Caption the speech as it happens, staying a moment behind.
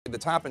the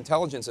top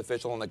intelligence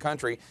official in the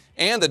country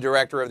and the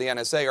director of the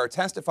NSA are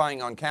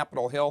testifying on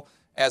Capitol Hill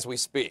as we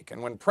speak.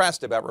 And when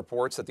pressed about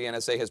reports that the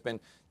NSA has been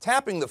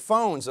tapping the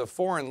phones of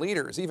foreign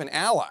leaders, even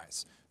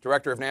allies,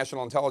 Director of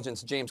National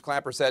Intelligence James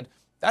Clapper said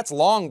that's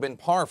long been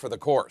par for the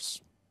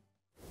course.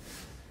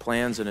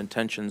 Plans and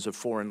intentions of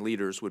foreign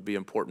leaders would be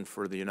important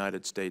for the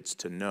United States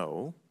to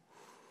know.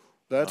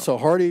 That's a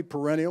hardy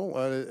perennial.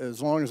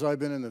 As long as I've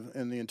been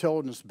in the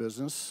intelligence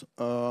business,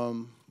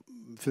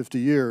 50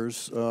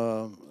 years,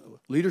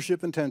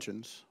 leadership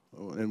intentions,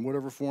 in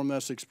whatever form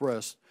that's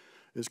expressed,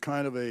 is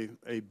kind of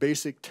a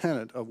basic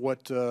tenet of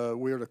what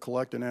we are to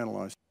collect and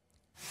analyze.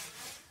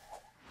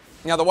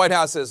 Now, the White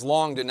House has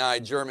long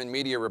denied German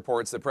media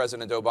reports that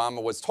President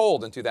Obama was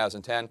told in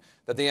 2010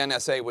 that the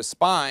NSA was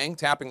spying,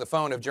 tapping the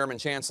phone of German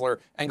Chancellor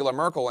Angela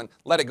Merkel, and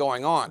let it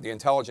going on. The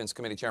Intelligence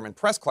Committee Chairman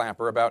pressed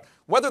Clapper about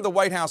whether the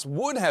White House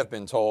would have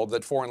been told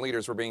that foreign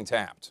leaders were being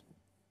tapped.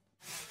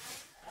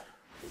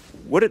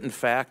 Would it, in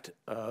fact,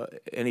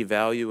 any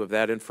value of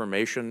that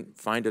information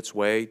find its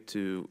way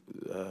to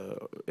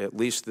at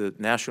least the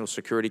National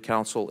Security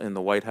Council in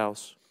the White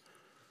House?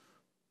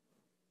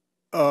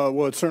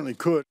 Well, it certainly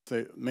could.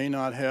 They may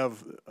not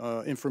have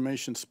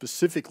information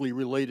specifically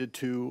related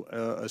to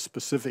a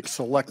specific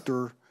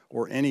selector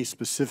or any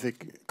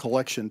specific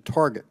collection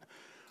target.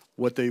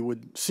 What they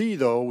would see,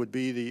 though, would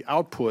be the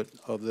output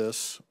of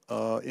this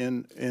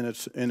in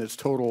its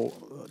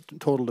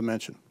total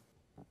dimension.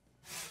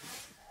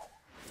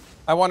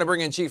 I want to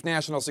bring in Chief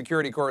National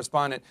Security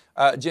Correspondent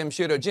Jim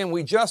Sciutto. Jim,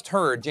 we just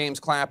heard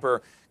James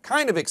Clapper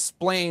kind of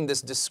explain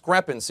this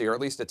discrepancy, or at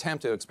least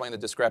attempt to explain the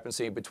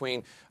discrepancy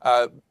between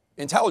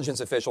intelligence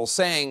officials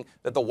saying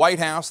that the White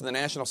House and the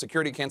National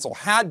Security Council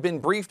had been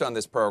briefed on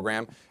this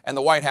program, and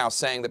the White House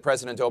saying that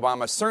President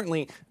Obama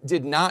certainly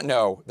did not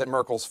know that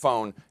Merkel's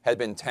phone had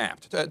been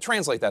tapped.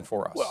 Translate that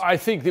for us. Well, I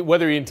think that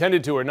whether he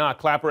intended to or not,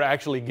 Clapper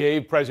actually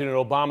gave President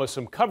Obama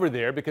some cover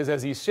there because,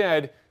 as he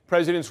said,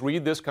 presidents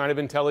read this kind of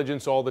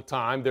intelligence all the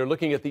time. They're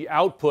looking at the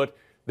output.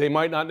 They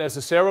might not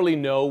necessarily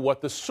know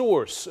what the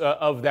source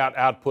of that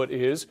output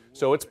is.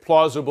 So it's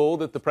plausible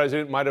that the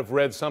president might have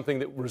read something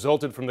that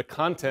resulted from the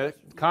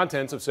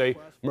contents of, say,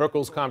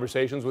 Merkel's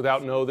conversations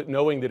without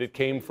knowing that it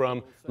came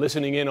from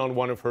listening in on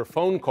one of her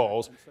phone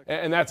calls.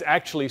 And that's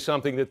actually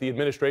something that the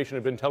administration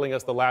had been telling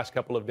us the last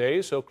couple of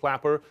days. So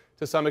Clapper,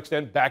 to some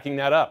extent, backing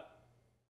that up.